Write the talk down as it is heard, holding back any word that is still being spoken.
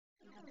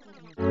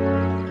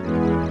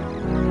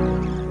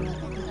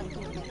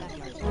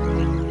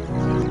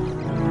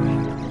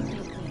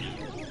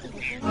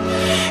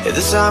If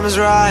the time is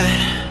right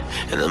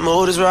and the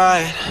mood is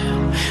right,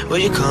 will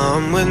you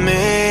come with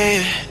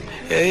me?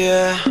 Yeah,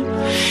 yeah.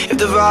 If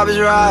the vibe is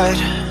right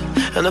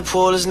and the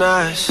pool is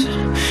nice,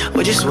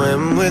 would you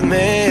swim with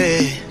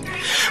me?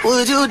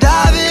 Would you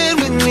dive in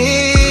with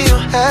me?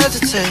 Don't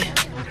hesitate,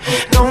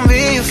 don't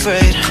be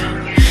afraid.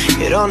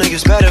 It only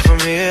gets better from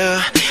here.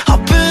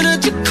 Hop in a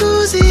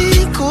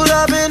jacuzzi, cool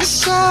up in the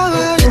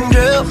shower and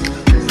drill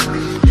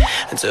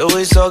until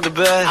we soak the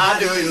bed. I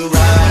do you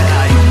right,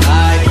 how you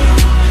like it.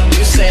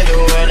 You say the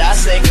word, I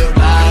say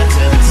goodbye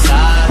to the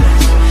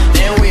silence.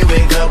 Then we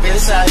wake up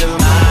inside the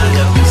mind,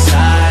 up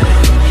inside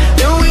it.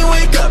 Then we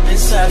wake up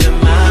inside the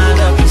mind,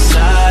 up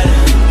inside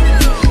it.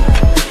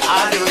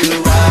 I do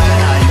you right,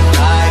 how you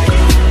like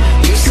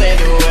it. You say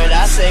the word,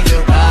 I say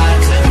goodbye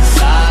to the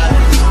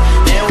silence.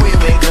 Then we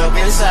wake up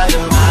inside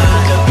the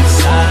mind, up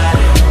inside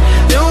it.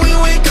 Then we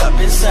wake up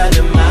inside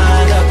the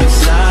mind, up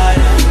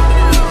inside it.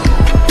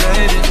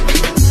 Baby,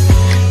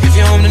 if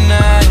you're home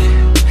tonight,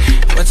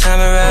 what time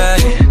it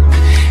right?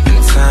 And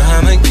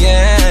time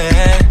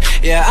again.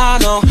 Yeah, I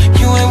know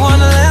you ain't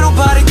wanna let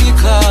nobody get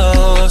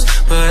close,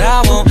 but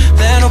I won't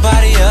let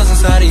nobody else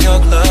inside of your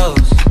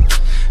clothes.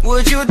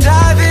 Would you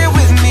dive in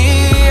with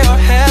me or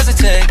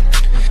hesitate?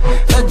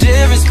 A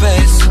different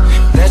space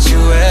that you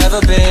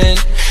ever been.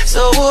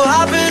 So we'll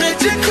hop in a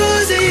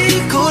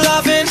jacuzzi, cool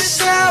off in the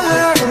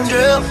shower and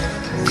drill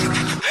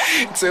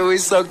till we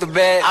soak the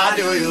bed. I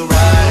do you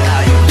right,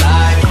 how you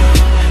like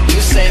it.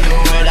 You say the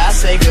word, I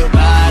say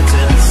goodbye to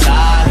the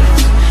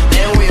silence.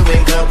 Then we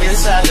wake up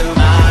inside the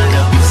mind,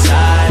 up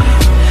inside it.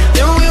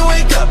 Then we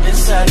wake up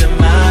inside the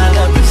mind,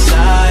 up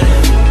inside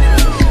it.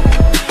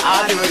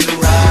 I do you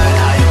right,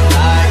 how you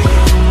like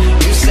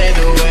it. You say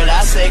the word,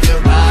 I say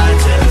goodbye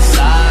to the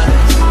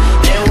silence.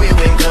 Then we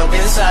wake up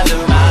inside the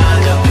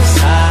mind, up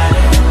inside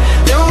it.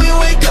 Then we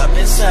wake up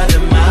inside the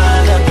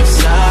mind, up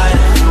inside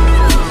it.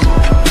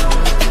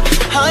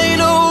 I ain't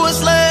know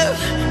what's left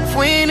if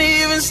we ain't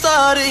even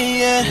started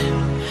yet.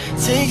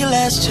 Take your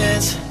last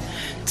chance,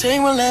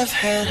 take my left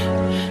hand.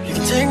 You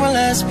can take my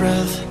last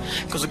breath,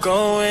 cause we're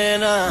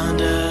going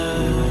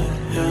under,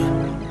 yeah.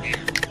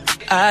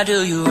 I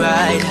do you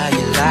right, how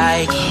you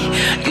like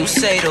it. You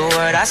say the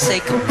word, I say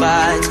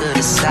goodbye to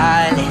the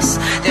silence.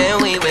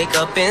 Then we wake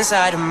up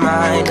inside the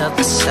mind, up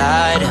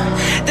beside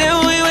her.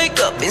 Then we wake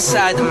up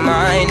inside the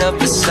mind, up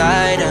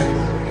beside her.